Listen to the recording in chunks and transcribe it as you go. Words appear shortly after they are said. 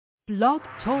Blog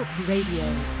Talk Radio.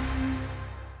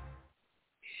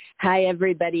 Hi,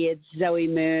 everybody. It's Zoe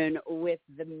Moon with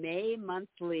the May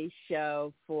Monthly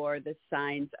Show for the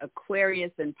signs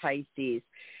Aquarius and Pisces.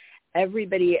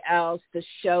 Everybody else, the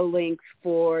show link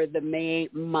for the May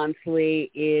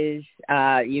Monthly is,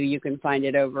 you can find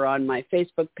it over on my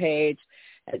Facebook page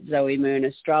at Zoe Moon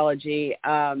Astrology.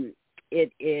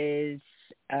 It is,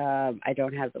 I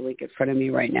don't have the link in front of me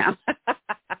right now.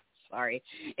 Sorry.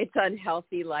 It's on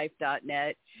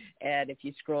healthylife.net. And if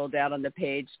you scroll down on the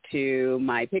page to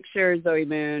my picture, Zoe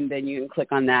Moon, then you can click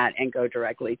on that and go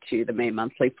directly to the May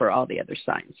Monthly for all the other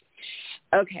signs.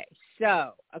 Okay,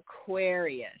 so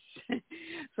Aquarius.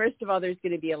 First of all, there's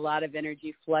going to be a lot of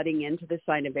energy flooding into the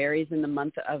sign of Aries in the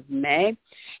month of May.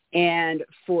 And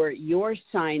for your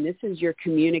sign, this is your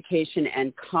communication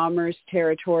and commerce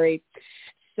territory.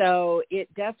 So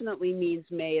it definitely means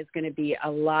May is going to be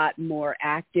a lot more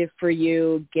active for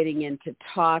you, getting into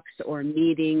talks or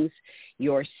meetings,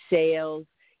 your sales,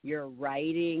 your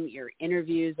writing, your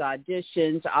interviews,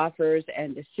 auditions, offers,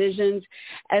 and decisions.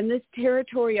 And this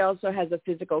territory also has a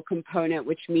physical component,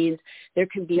 which means there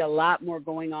can be a lot more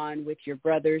going on with your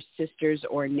brothers, sisters,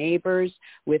 or neighbors,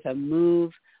 with a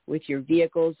move, with your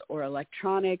vehicles or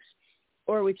electronics,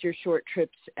 or with your short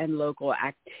trips and local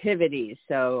activities.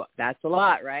 So that's a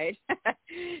lot, right?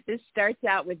 This starts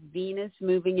out with Venus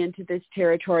moving into this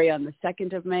territory on the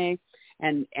 2nd of May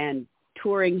and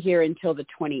touring here until the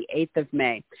 28th of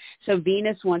May. So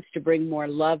Venus wants to bring more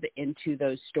love into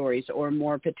those stories, or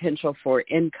more potential for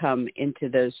income into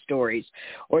those stories,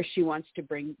 or she wants to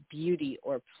bring beauty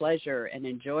or pleasure and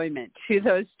enjoyment to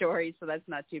those stories. So that's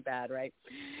not too bad, right?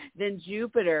 Then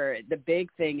Jupiter, the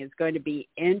big thing, is going to be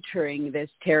entering this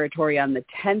territory on the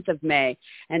 10th of May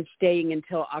and staying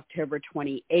until October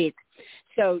 28th.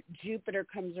 So Jupiter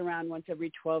comes around once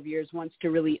every 12 years, wants to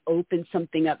really open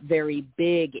something up very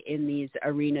big in these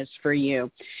arenas for you,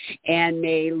 and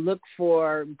may look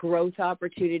for growth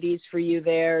opportunities for you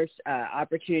there,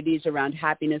 opportunities around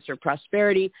happiness or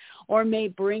prosperity, or may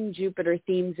bring Jupiter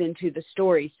themes into the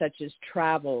story, such as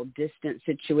travel, distant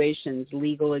situations,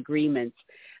 legal agreements,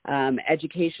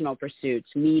 educational pursuits,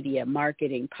 media,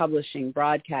 marketing, publishing,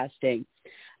 broadcasting,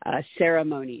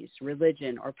 ceremonies,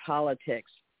 religion, or politics.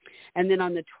 And then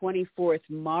on the 24th,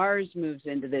 Mars moves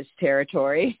into this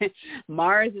territory.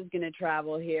 Mars is going to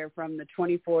travel here from the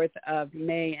 24th of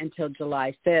May until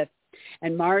July 5th.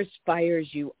 And Mars fires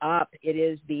you up. It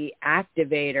is the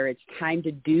activator. It's time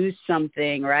to do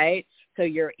something, right? So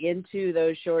you're into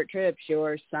those short trips.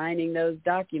 You're signing those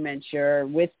documents. You're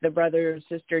with the brother,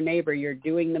 sister, neighbor. You're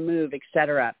doing the move,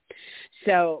 etc.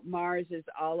 So Mars is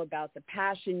all about the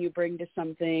passion you bring to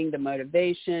something, the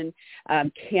motivation.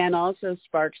 Can also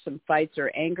spark some fights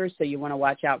or anger, so you want to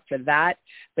watch out for that,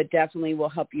 but definitely will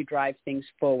help you drive things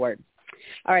forward.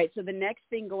 All right, so the next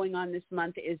thing going on this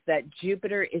month is that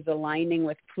Jupiter is aligning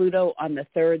with Pluto on the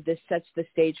 3rd. This sets the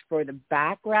stage for the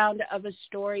background of a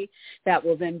story that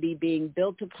will then be being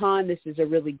built upon. This is a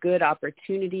really good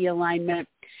opportunity alignment.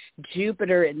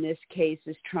 Jupiter, in this case,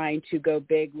 is trying to go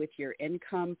big with your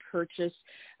income, purchase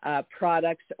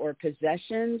products or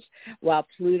possessions, while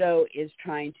Pluto is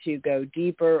trying to go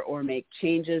deeper or make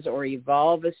changes or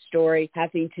evolve a story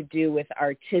having to do with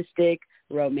artistic,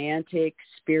 romantic,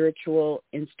 spiritual,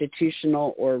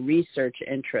 institutional, or research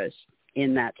interests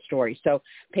in that story. So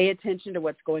pay attention to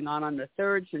what's going on the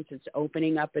 3rd, since it's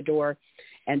opening up a door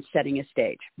and setting a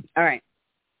stage. All right.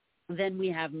 Then we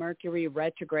have Mercury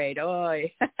retrograde on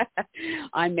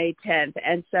May 10th.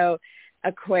 And so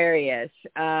Aquarius,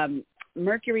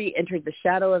 Mercury entered the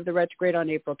shadow of the retrograde on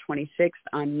April 26th.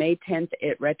 On May 10th,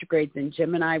 it retrogrades in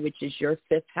Gemini, which is your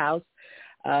 5th house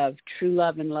of true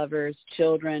love and lovers,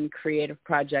 children, creative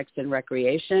projects, and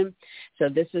recreation. So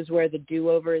this is where the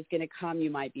do-over is going to come. You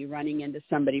might be running into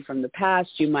somebody from the past.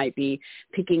 You might be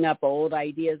picking up old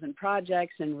ideas and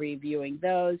projects and reviewing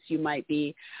those. You might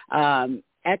be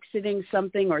exiting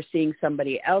something or seeing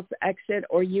somebody else exit,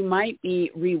 or you might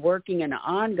be reworking an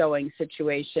ongoing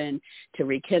situation to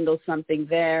rekindle something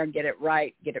there, get it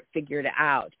right, get it figured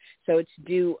out. So it's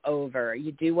do-over.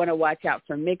 You do want to watch out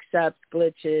for mix-ups,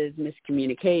 glitches,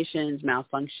 miscommunications,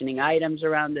 malfunctioning items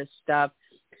around this stuff.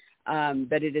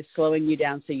 But it is slowing you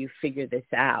down so you figure this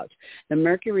out. The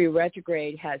Mercury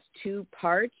retrograde has 2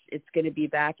 parts. It's going to be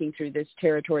backing through this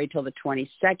territory till the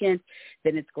 22nd.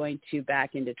 Then it's going to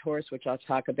back into Taurus, which I'll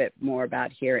talk a bit more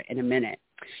about here in a minute.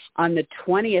 On the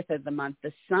 20th of the month,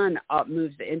 the sun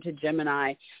moves into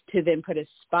Gemini to then put a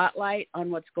spotlight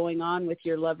on what's going on with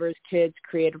your lovers, kids,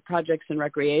 creative projects, and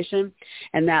recreation,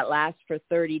 and that lasts for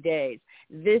 30 days.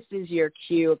 this is your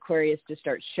cue, Aquarius, to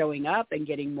start showing up and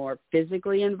getting more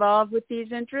physically involved with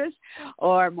these interests,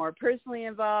 or more personally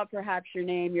involved. Perhaps your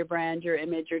name, your brand, your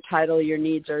image, your title, your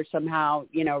needs are somehow,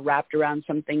 wrapped around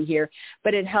something here.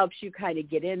 But it helps you kind of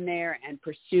get in there and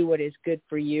pursue what is good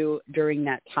for you during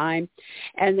that time.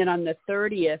 And then on the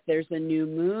 30th, there's a new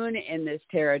moon in this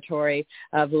territory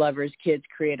of lovers, kids,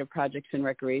 creative projects, and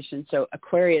recreation. So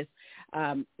Aquarius,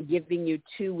 giving you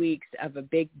 2 weeks of a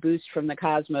big boost from the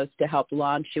cosmos to help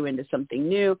launch you into something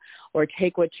new, or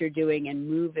take what you're doing and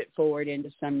move it forward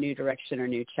into some new direction or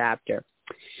new chapter.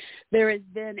 There has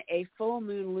been a full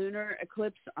moon lunar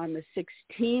eclipse on the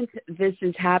 16th. This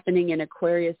is happening in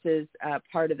Aquarius's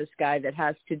part of the sky that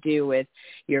has to do with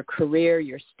your career,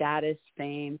 your status,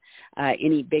 fame,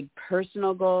 any big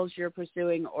personal goals you're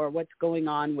pursuing, or what's going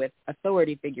on with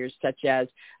authority figures such as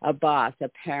a boss, a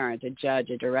parent, a judge,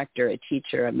 a director, a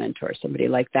teacher, a mentor, somebody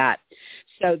like that.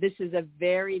 So this is a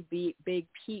very big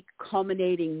peak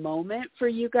culminating moment for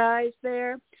you guys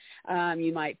there.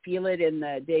 You might feel it in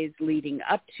the days leading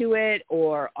up to it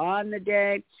or on the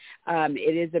day.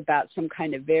 It is about some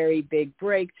kind of very big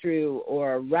breakthrough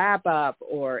or wrap up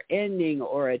or ending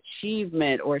or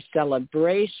achievement or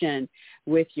celebration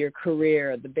with your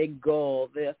career, the big goal,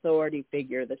 the authority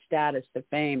figure, the status, the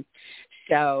fame.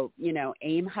 So,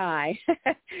 aim high.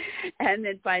 And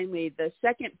then finally, the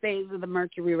second phase of the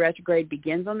Mercury retrograde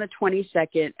begins on the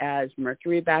 22nd as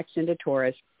Mercury backs into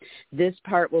Taurus. This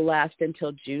part will last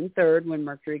until June 3rd when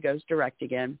Mercury goes direct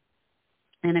again.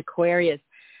 And Aquarius,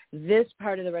 this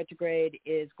part of the retrograde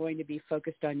is going to be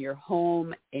focused on your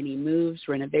home, any moves,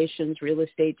 renovations, real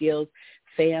estate deals,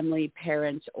 family,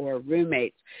 parents, or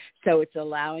roommates. So it's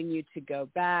allowing you to go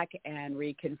back and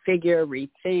reconfigure,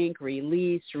 rethink,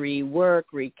 release, rework,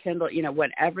 rekindle,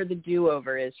 whatever the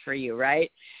do-over is for you,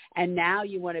 right? And now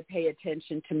you want to pay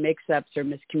attention to mix-ups or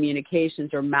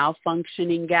miscommunications or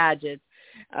malfunctioning gadgets,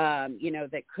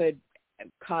 that could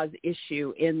cause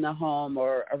issue in the home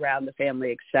or around the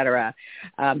family, etc.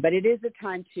 But it is a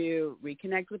time to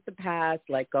reconnect with the past,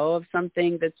 let go of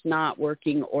something that's not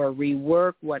working, or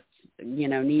rework what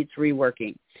needs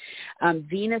reworking.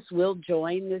 Venus will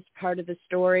join this part of the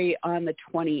story on the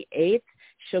 28th.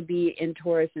 She'll be in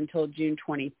Taurus until June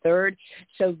 23rd.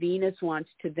 So Venus wants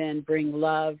to then bring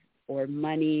love or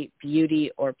money, beauty,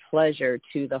 or pleasure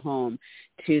to the home,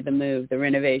 to the move, the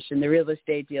renovation, the real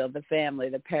estate deal, the family,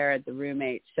 the parent, the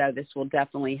roommate. So this will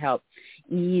definitely help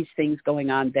ease things going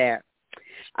on there.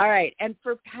 All right, and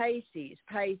for Pisces,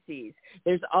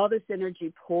 there's all this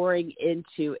energy pouring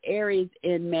into Aries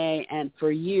in May, and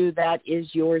for you, that is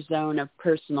your zone of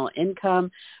personal income,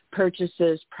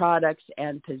 purchases, products,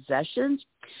 and possessions.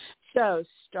 So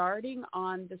starting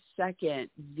on the 2nd,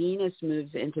 Venus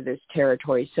moves into this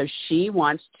territory. So she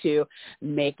wants to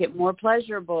make it more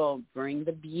pleasurable, bring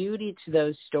the beauty to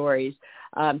those stories.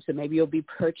 So maybe you'll be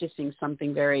purchasing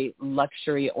something very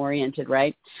luxury-oriented,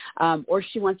 right? Or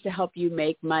she wants to help you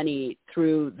make money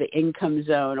through the income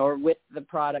zone or with the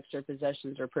products or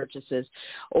possessions or purchases,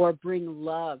 or bring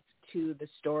love to the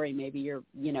story. Maybe you're,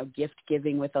 gift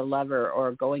giving with a lover,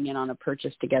 or going in on a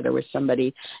purchase together with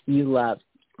somebody you love.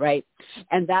 Right?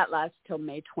 And that lasts till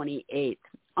May 28th.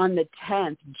 On the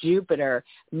 10th, Jupiter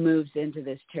moves into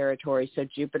this territory. So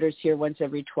Jupiter's here once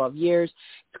every 12 years.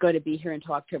 It's going to be here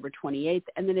until October 28th,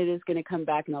 and then it is going to come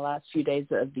back in the last few days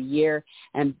of the year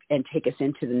and take us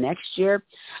into the next year.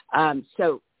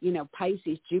 So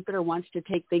Pisces, Jupiter wants to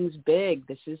take things big.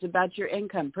 This is about your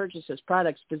income, purchases,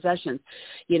 products, possessions.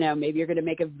 Maybe you're going to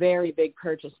make a very big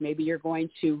purchase. Maybe you're going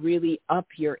to really up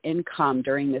your income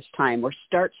during this time, or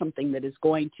start something that is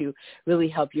going to really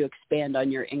help you expand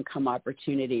on your income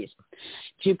opportunities.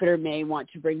 Jupiter may want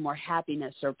to bring more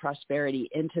happiness or prosperity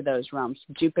into those realms.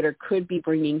 Jupiter could be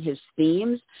bringing his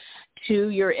themes to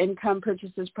your income,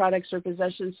 purchases, products, or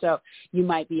possessions. So you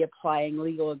might be applying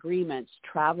legal agreements,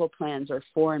 travel plans, or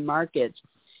foreign markets,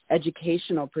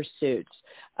 educational pursuits.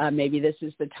 Maybe this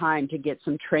is the time to get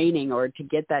some training or to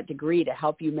get that degree to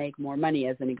help you make more money,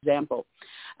 as an example.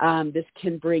 This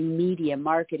can bring media,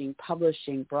 marketing,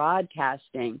 publishing,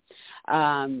 broadcasting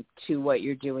to what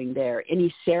you're doing there.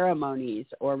 Any ceremonies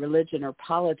or religion or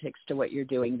politics to what you're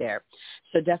doing there.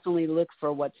 So definitely look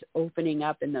for what's opening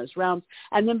up in those realms.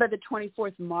 And then by the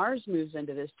 24th, Mars moves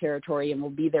into this territory and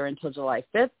will be there until July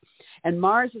 5th. And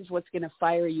Mars is what's going to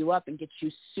fire you up and get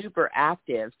you super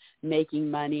active,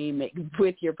 making money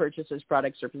with your purchases,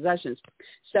 products, or possessions.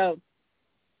 So,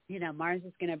 Mars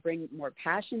is going to bring more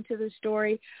passion to the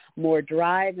story, more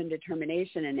drive and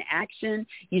determination and action.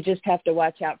 You just have to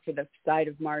watch out for the side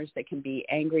of Mars that can be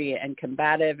angry and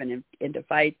combative and into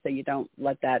fights, so you don't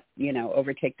let that,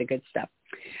 overtake the good stuff.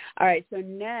 All right, so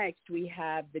next we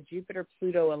have the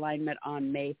Jupiter-Pluto alignment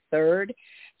on May 3rd.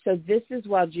 So this is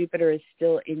while Jupiter is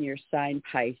still in your sign,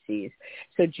 Pisces.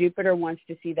 So Jupiter wants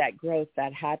to see that growth,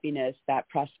 that happiness, that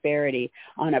prosperity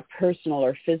on a personal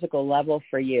or physical level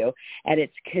for you. And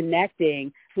it's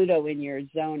connecting Pluto in your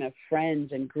zone of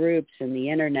friends and groups and the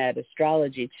internet,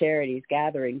 astrology, charities,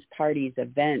 gatherings, parties,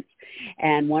 events,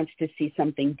 and wants to see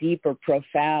something deep or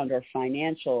profound or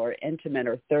financial or intimate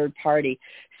or third party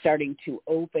starting to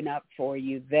open up for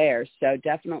you there. So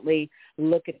definitely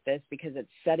look at this because it's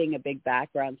setting a big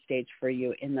background stage for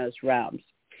you in those realms.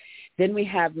 Then we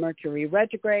have Mercury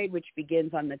retrograde, which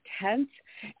begins on the 10th,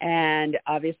 and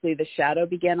obviously the shadow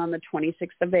began on the 26th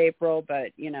of April,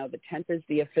 but, the 10th is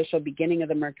the official beginning of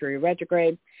the Mercury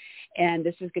retrograde, and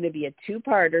this is going to be a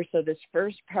two-parter. So this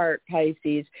first part,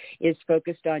 Pisces, is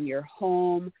focused on your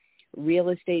home, real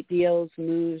estate deals,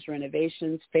 moves,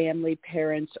 renovations, family,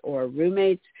 parents, or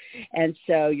roommates. And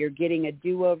so you're getting a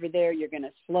do-over there. You're going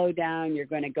to slow down. You're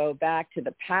going to go back to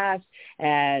the past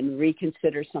and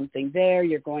reconsider something there.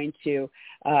 You're going to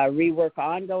rework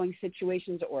ongoing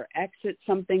situations or exit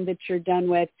something that you're done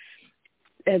with.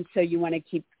 And so you want to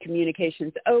keep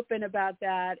communications open about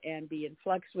that and be in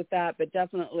flux with that, but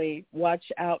definitely watch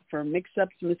out for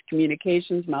mix-ups,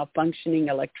 miscommunications, malfunctioning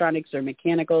electronics or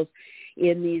mechanicals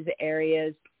in these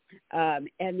areas. And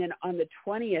then on the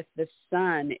 20th, the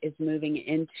sun is moving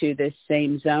into this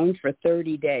same zone for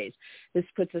 30 days. This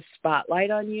puts a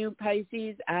spotlight on you,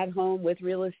 Pisces, at home with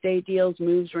real estate deals,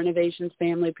 moves, renovations,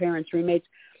 family, parents, roommates.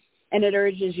 And it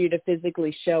urges you to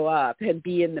physically show up and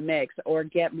be in the mix or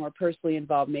get more personally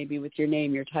involved, maybe with your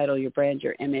name, your title, your brand,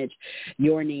 your image,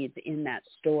 your needs in that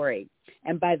story.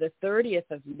 And by the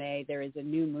 30th of May, there is a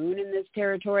new moon in this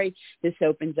territory. This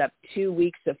opens up 2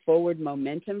 weeks of forward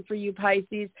momentum for you,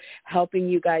 Pisces, helping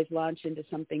you guys launch into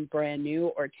something brand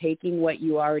new or taking what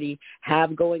you already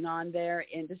have going on there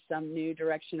into some new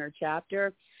direction or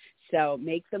chapter. So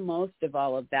make the most of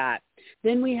all of that.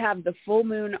 Then we have the full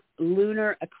moon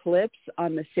lunar eclipse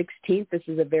on the 16th. This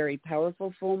is a very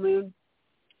powerful full moon,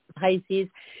 Pisces.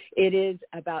 It is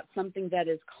about something that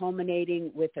is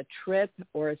culminating with a trip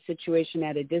or a situation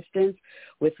at a distance,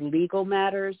 with legal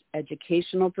matters,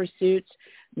 educational pursuits,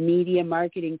 media,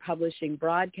 marketing, publishing,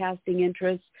 broadcasting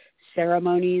interests,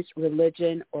 ceremonies,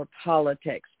 religion, or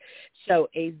politics. So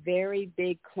a very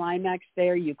big climax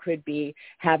there. You could be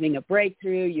having a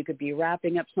breakthrough. You could be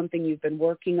wrapping up something you've been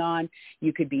working on.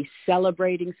 You could be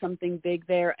celebrating something big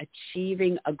there,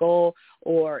 achieving a goal,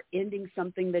 or ending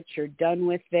something that you're done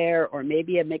with there, or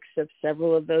maybe a mix of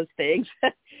several of those things.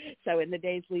 So in the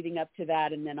days leading up to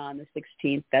that, and then on the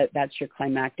 16th, that's your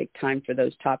climactic time for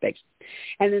those topics.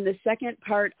 And then the second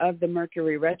part of the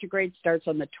Mercury retrograde starts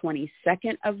on the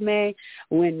 22nd of May,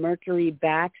 when Mercury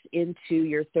backs into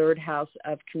your third house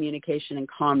of communication and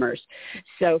commerce.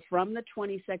 So from the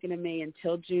 22nd of May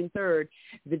until June 3rd,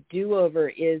 the do-over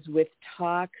is with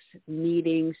talks,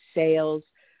 meetings, sales,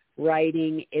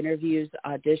 writing, interviews,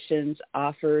 auditions,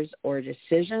 offers, or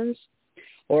decisions.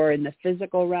 Or in the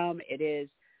physical realm, it is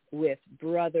with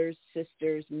brothers,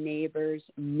 sisters, neighbors,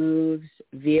 moves,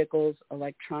 vehicles,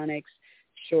 electronics,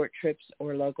 short trips,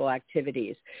 or local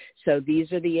activities. So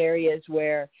these are the areas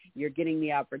where you're getting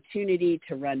the opportunity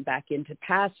to run back into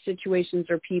past situations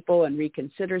or people and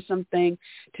reconsider something,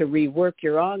 to rework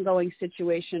your ongoing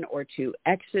situation, or to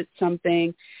exit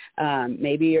something.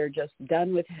 Maybe you're just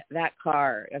done with that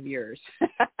car of yours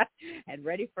and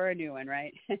ready for a new one,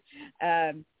 right?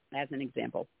 As an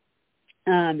example.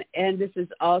 And this is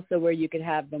also where you could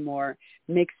have the more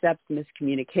mix-ups,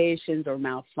 miscommunications, or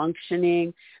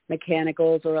malfunctioning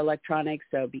mechanicals or electronics.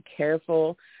 So be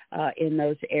careful in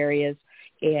those areas.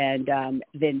 And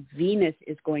then Venus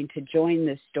is going to join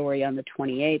this story on the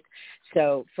 28th.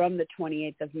 So from the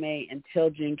 28th of May until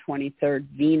June 23rd,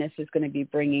 Venus is going to be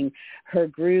bringing her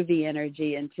groovy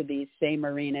energy into these same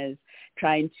arenas,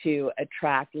 trying to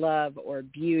attract love or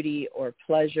beauty or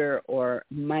pleasure or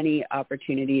money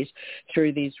opportunities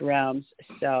through these realms.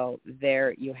 So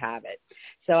there you have it.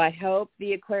 So I hope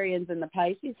the Aquarians and the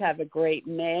Pisces have a great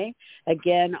May.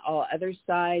 Again, all other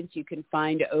signs you can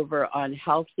find over on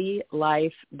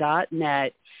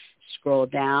healthylife.net. Scroll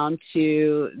down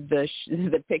to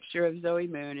the picture of Zoe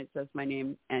Moon. It says my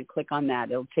name, and click on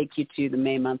that. It'll take you to the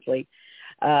May Monthly.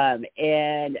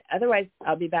 And otherwise,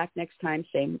 I'll be back next time.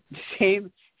 Same.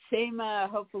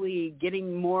 Hopefully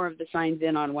getting more of the signs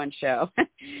in on one show.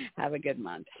 Have a good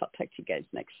month. I'll talk to you guys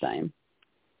next time.